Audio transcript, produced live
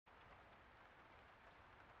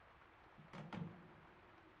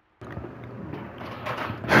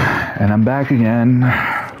And I'm back again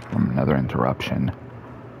from another interruption.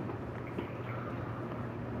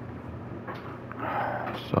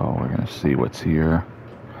 So we're gonna see what's here.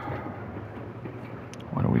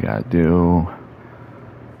 What do we gotta do?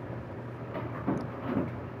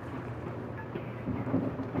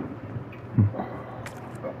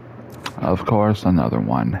 Of course, another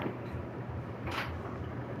one.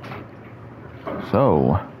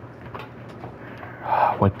 So,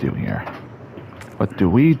 what do here? What do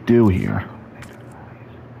we do here?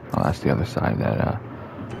 Oh, that's the other side of that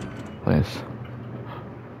place.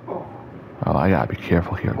 Oh, I gotta be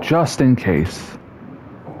careful here, just in case.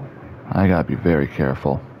 I gotta be very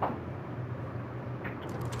careful.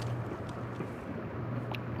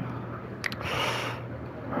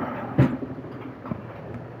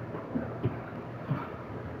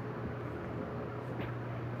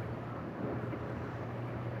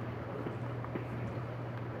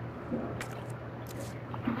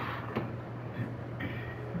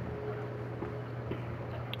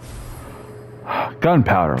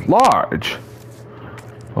 Gunpowder, large.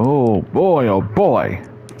 Oh boy, oh boy.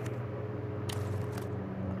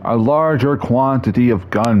 A larger quantity of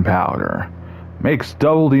gunpowder makes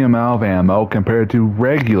double the amount of ammo compared to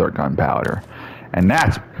regular gunpowder. And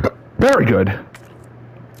that's very good.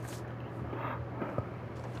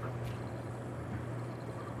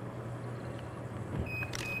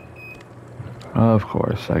 Of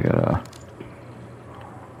course, I gotta...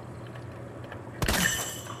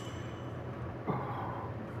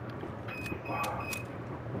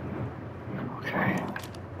 Okay.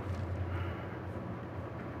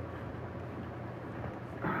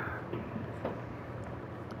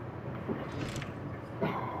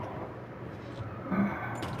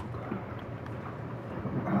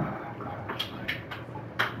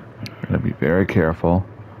 Gotta be very careful.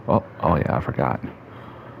 Oh yeah, I forgot.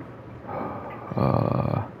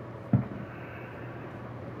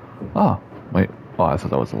 Oh, wait. Oh, I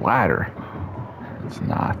thought that was a ladder. It's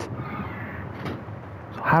not.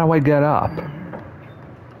 So how do I get up?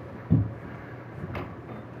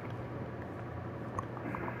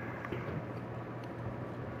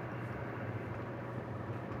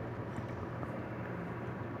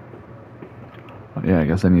 Yeah, I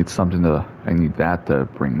guess I need something to... I need that to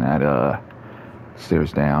bring that,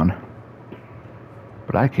 stairs down.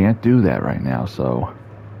 But I can't do that right now, so...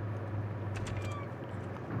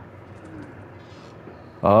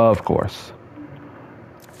 Of course.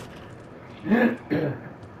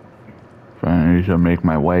 Trying to make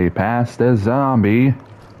my way past the zombie.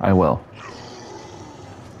 I will.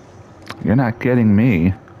 You're not getting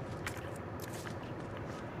me.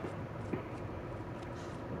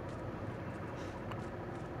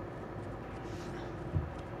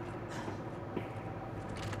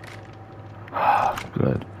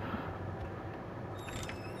 Good.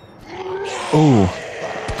 Oh.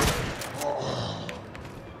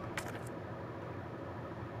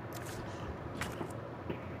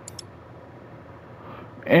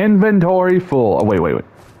 Inventory full. Oh, wait.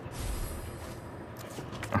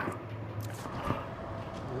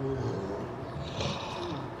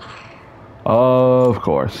 Of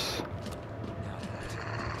course.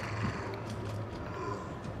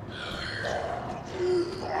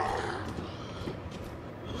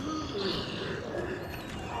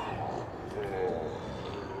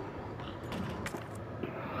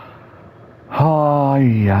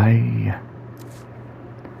 Ay.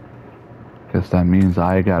 Guess that means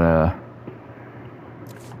I gotta...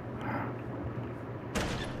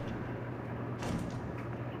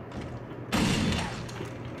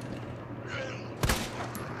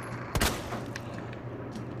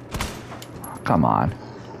 Come on.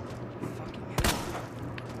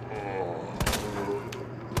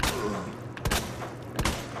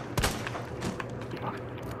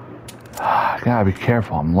 I gotta be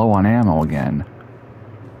careful, I'm low on ammo again.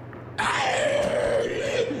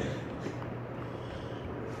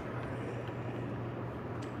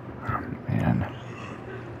 Man.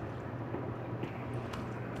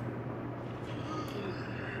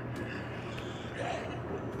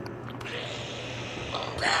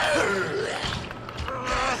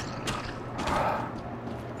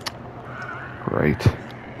 Great.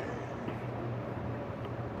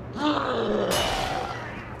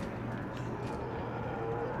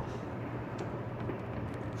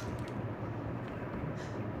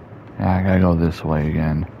 Yeah, I gotta go this way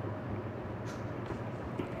again.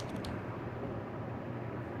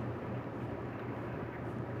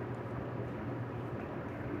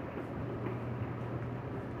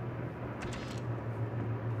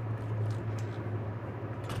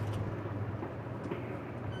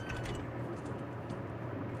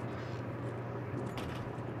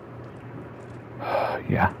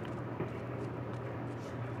 Yeah.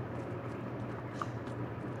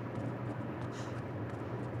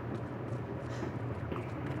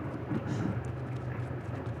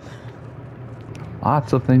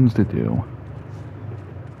 Lots of things to do.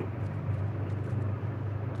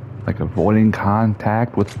 Like avoiding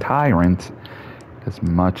contact with tyrants as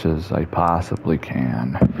much as I possibly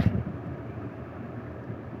can.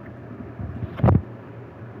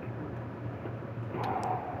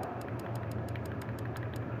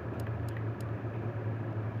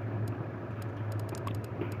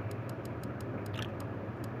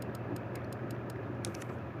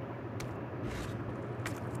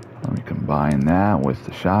 Let me combine that with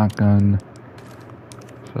the shotgun.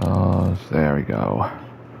 So there we go.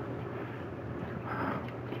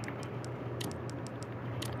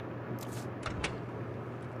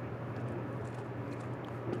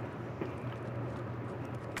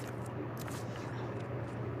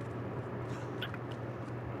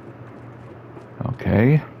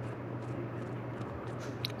 Okay.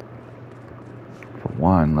 For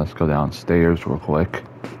one, let's go downstairs real quick.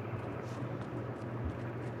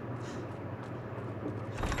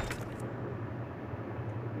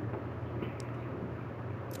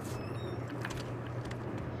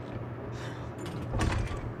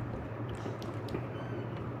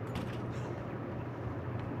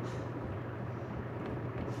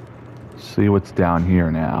 See what's down here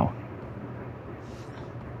now.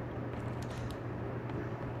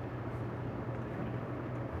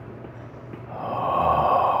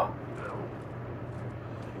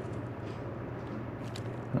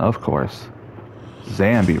 Of course.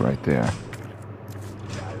 Zambi right there.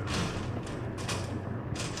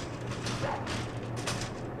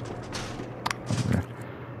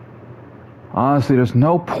 Honestly, there's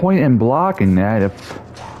no point in blocking that if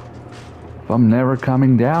I'm never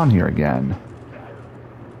coming down here again.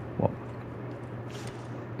 Well,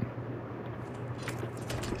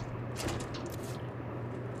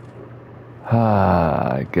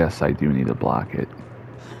 I guess I do need to block it.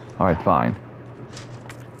 Alright, fine.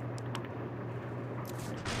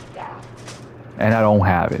 And I don't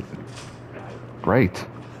have it. Great.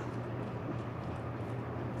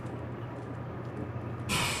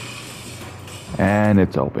 And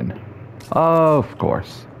it's open. Of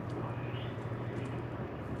course.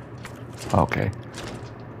 Okay.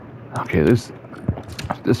 Okay, this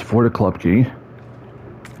for the club key.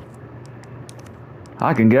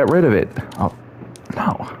 I can get rid of it. Oh,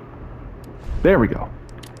 no. There we go.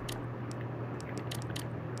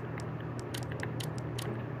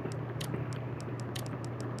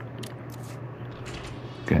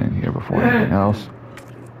 Get in here before anything else.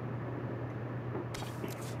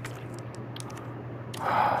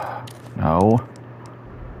 No.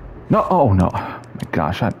 No, oh no. My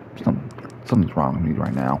gosh, something's wrong with me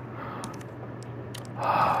right now.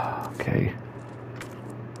 Okay.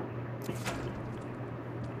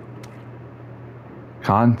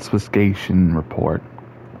 Confiscation report.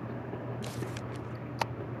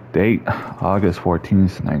 Date, August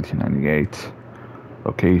 14th, 1998.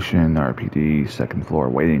 Location, RPD, second floor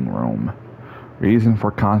waiting room. Reason for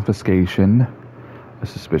confiscation. A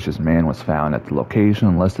suspicious man was found at the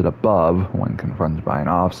location listed above. When confronted by an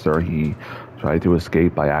officer, he tried to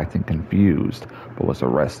escape by acting confused, but was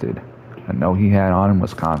arrested. A note he had on him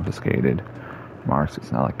was confiscated. Marks,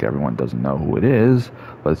 it's not like everyone doesn't know who it is,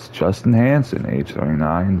 but it's Justin Hansen, age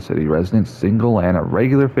 39, city resident, single, and a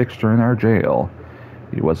regular fixture in our jail.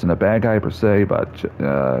 He wasn't a bad guy per se, but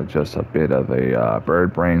just a bit of a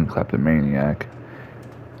bird-brained kleptomaniac.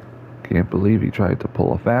 Can't believe he tried to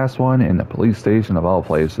pull a fast one in the police station of all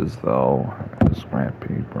places, though. Scrap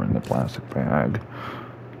paper in the plastic bag.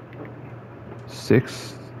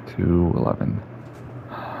 6 to 11.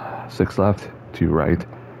 6 left, 2 right.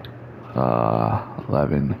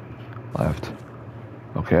 11 left.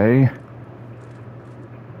 Okay.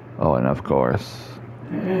 Oh, and of course.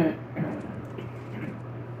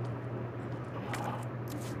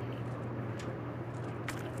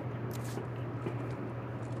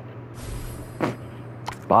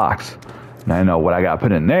 Box. Now I know what I got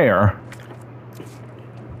put in there.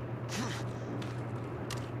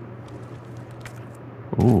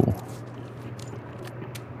 Ooh.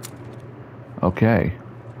 Okay.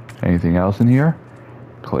 Anything else in here?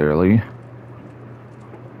 Clearly.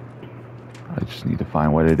 I just need to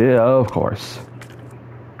find what it is, of course.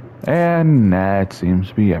 And that seems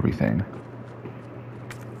to be everything.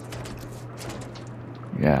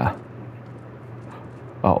 Yeah.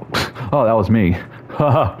 Oh. Oh, that was me.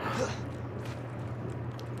 I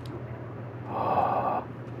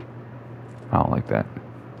don't like that.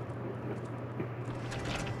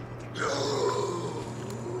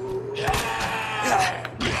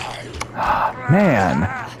 Man,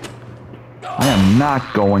 I am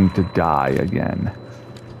not going to die again.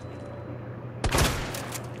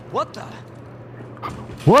 What the?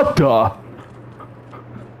 What the?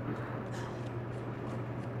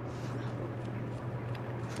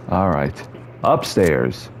 Alright.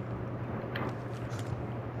 Upstairs.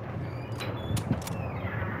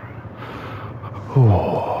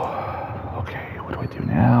 Okay, what do I do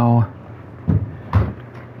now?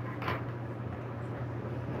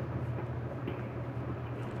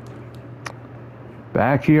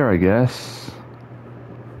 Back here, I guess.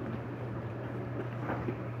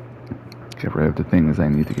 Get rid of the things I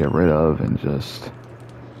need to get rid of and just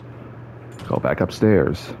go back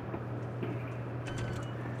upstairs.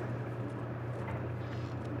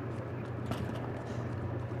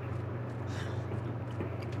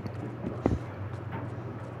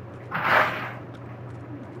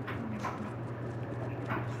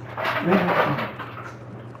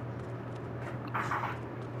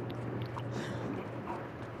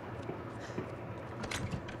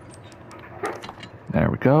 There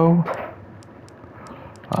we go.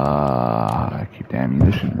 I keep the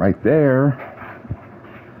ammunition right there.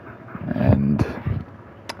 And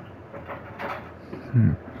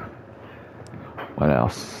what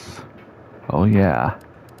else? Oh yeah.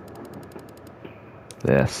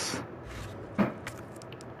 This. Well,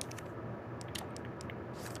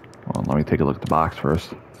 let me take a look at the box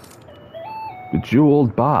first.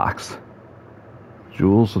 Bejeweled box.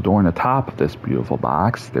 Jewels adorn the top of this beautiful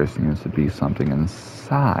box. There seems to be something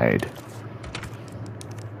inside.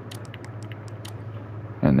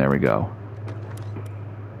 And there we go.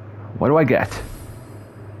 What do I get?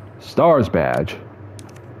 Stars badge.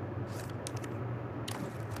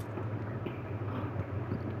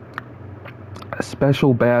 A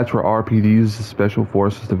special badge for RPDs, Special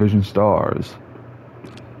Forces Division stars.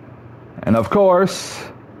 And of course,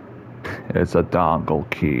 it's a dongle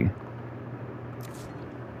key.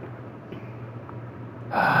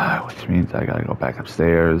 Which means I gotta go back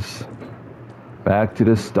upstairs. Back to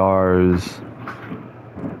the stars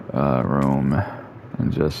room.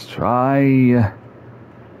 And just try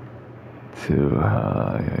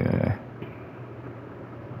to...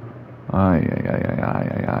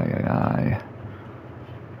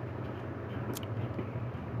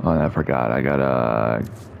 Oh, I forgot. I got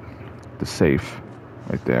the safe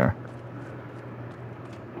right there.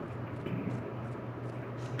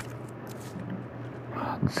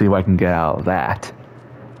 Let's see if I can get out of that.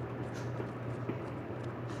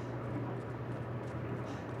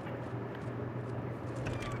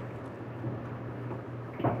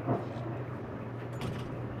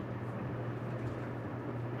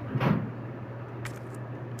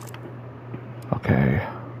 Okay.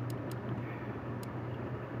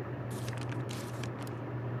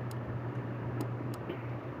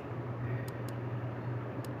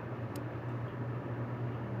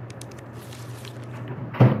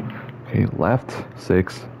 Okay, left,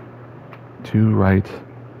 6, 2 right,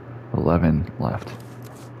 11 left.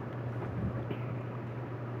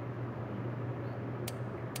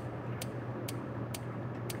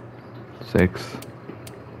 Six,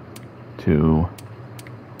 2,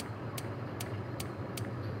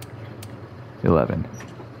 11.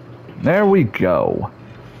 There we go.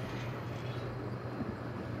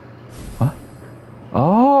 What?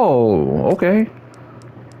 Oh, okay.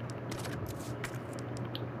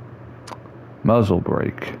 Muzzle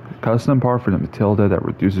brake. Custom part for the Matilda that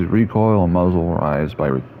reduces recoil and muzzle rise by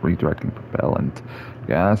redirecting propellant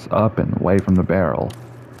gas up and away from the barrel.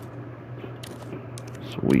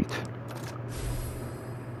 Sweet.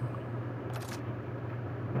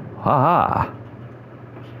 Haha.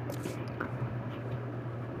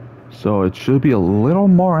 So it should be a little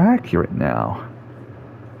more accurate now.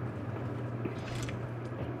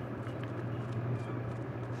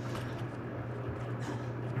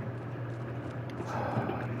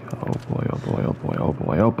 Oh boy, oh boy, oh boy, oh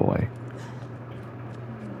boy, oh boy.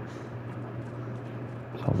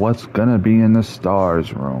 So what's gonna be in the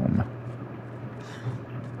stars room?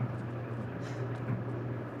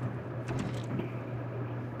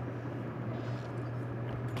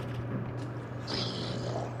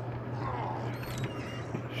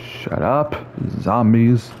 Shut up,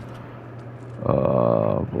 zombies.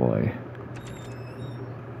 Oh boy.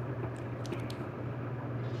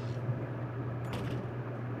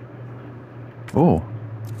 Oh.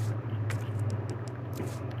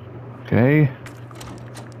 Okay.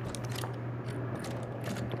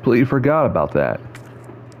 Completely forgot about that.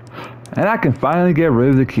 And I can finally get rid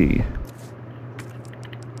of the key.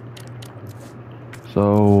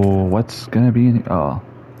 So, what's gonna be in... Oh,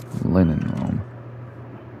 linen room.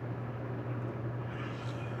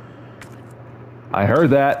 I heard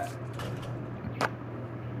that.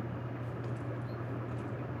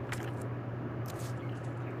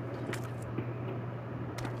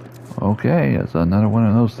 Okay, it's another one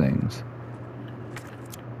of those things.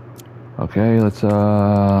 Okay, let's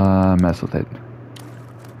mess with it.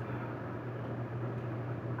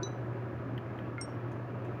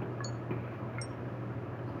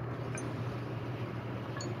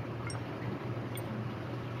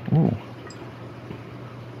 Ooh.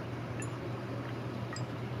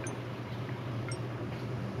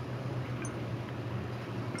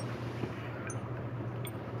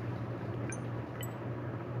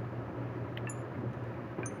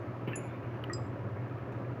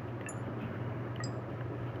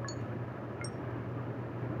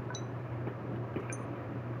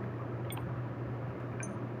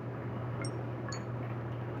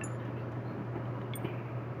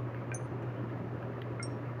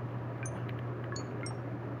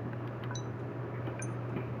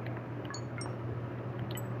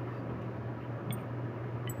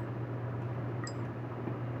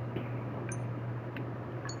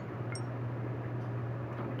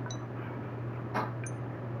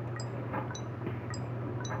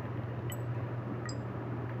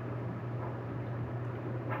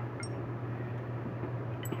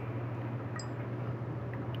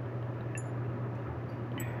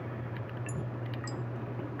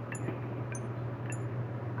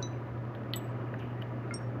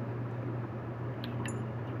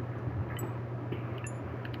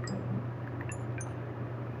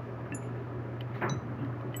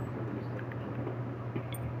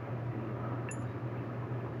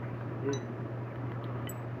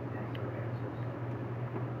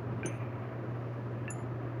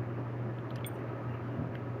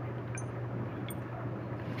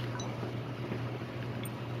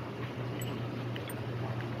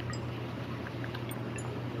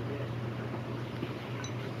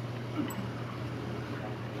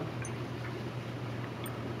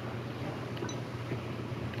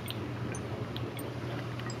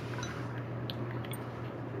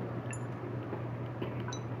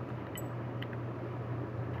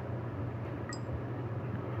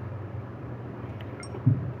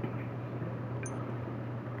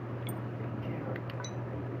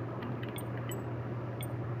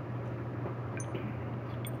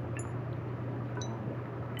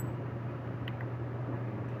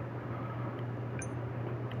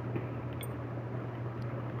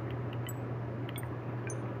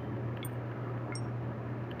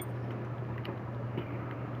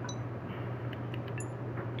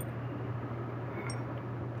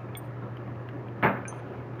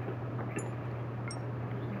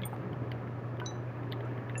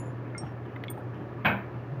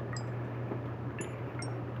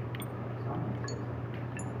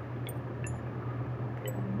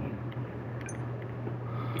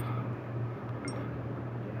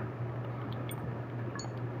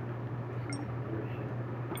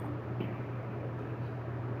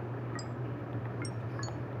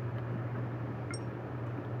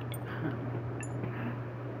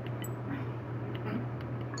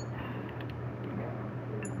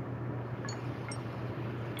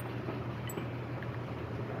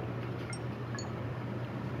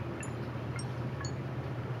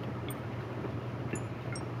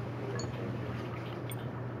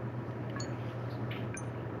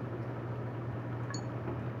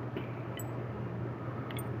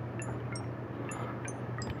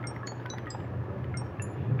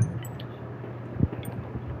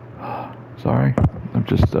 Sorry, I'm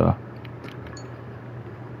just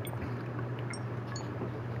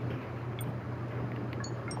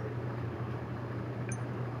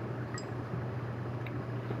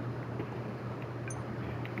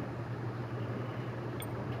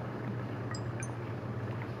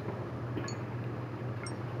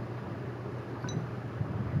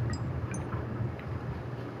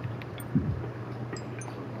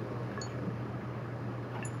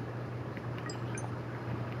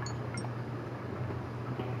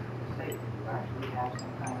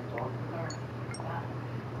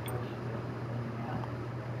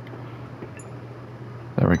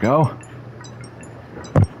there we go.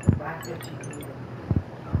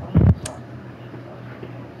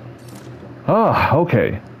 Oh,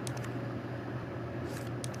 okay.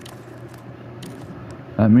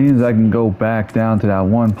 That means I can go back down to that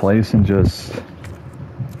one place and just...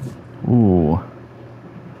 Ooh.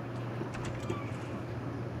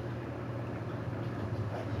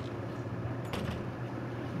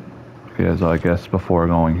 Okay, so I guess before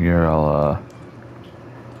going here, I'll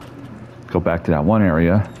go back to that one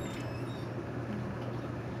area.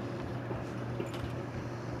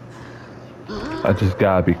 I just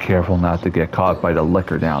gotta be careful not to get caught by the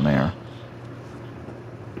liquor down there.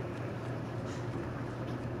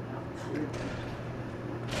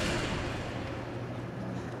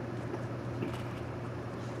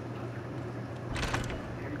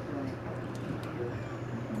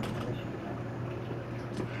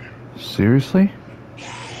 Seriously?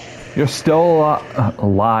 You're still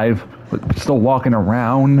alive, but still walking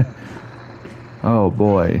around? Oh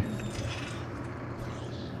boy.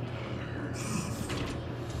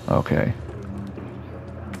 Okay.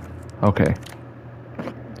 Okay.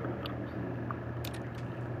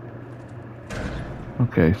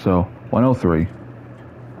 Okay, so 103.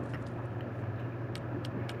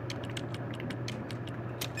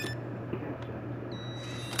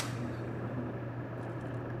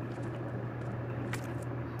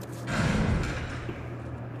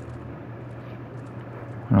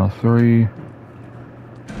 Now 3.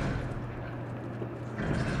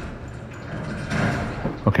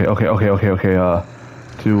 Okay.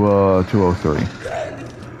 203.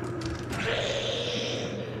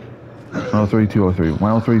 103, 203.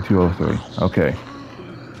 103, 203. Okay.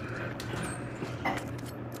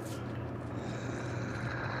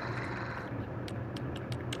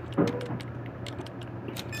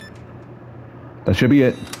 That should be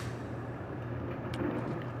it.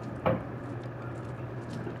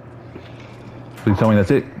 Please tell me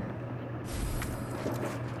that's it.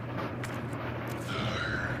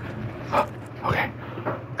 Okay.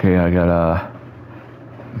 Okay, I gotta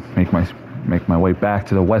make my way back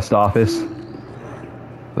to the west office.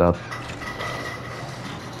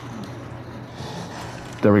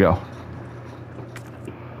 There we go.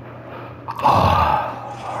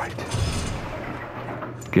 Alright.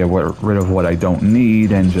 Get rid of what I don't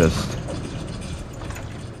need and just...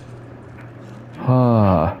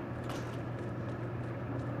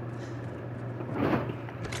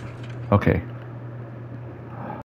 Okay.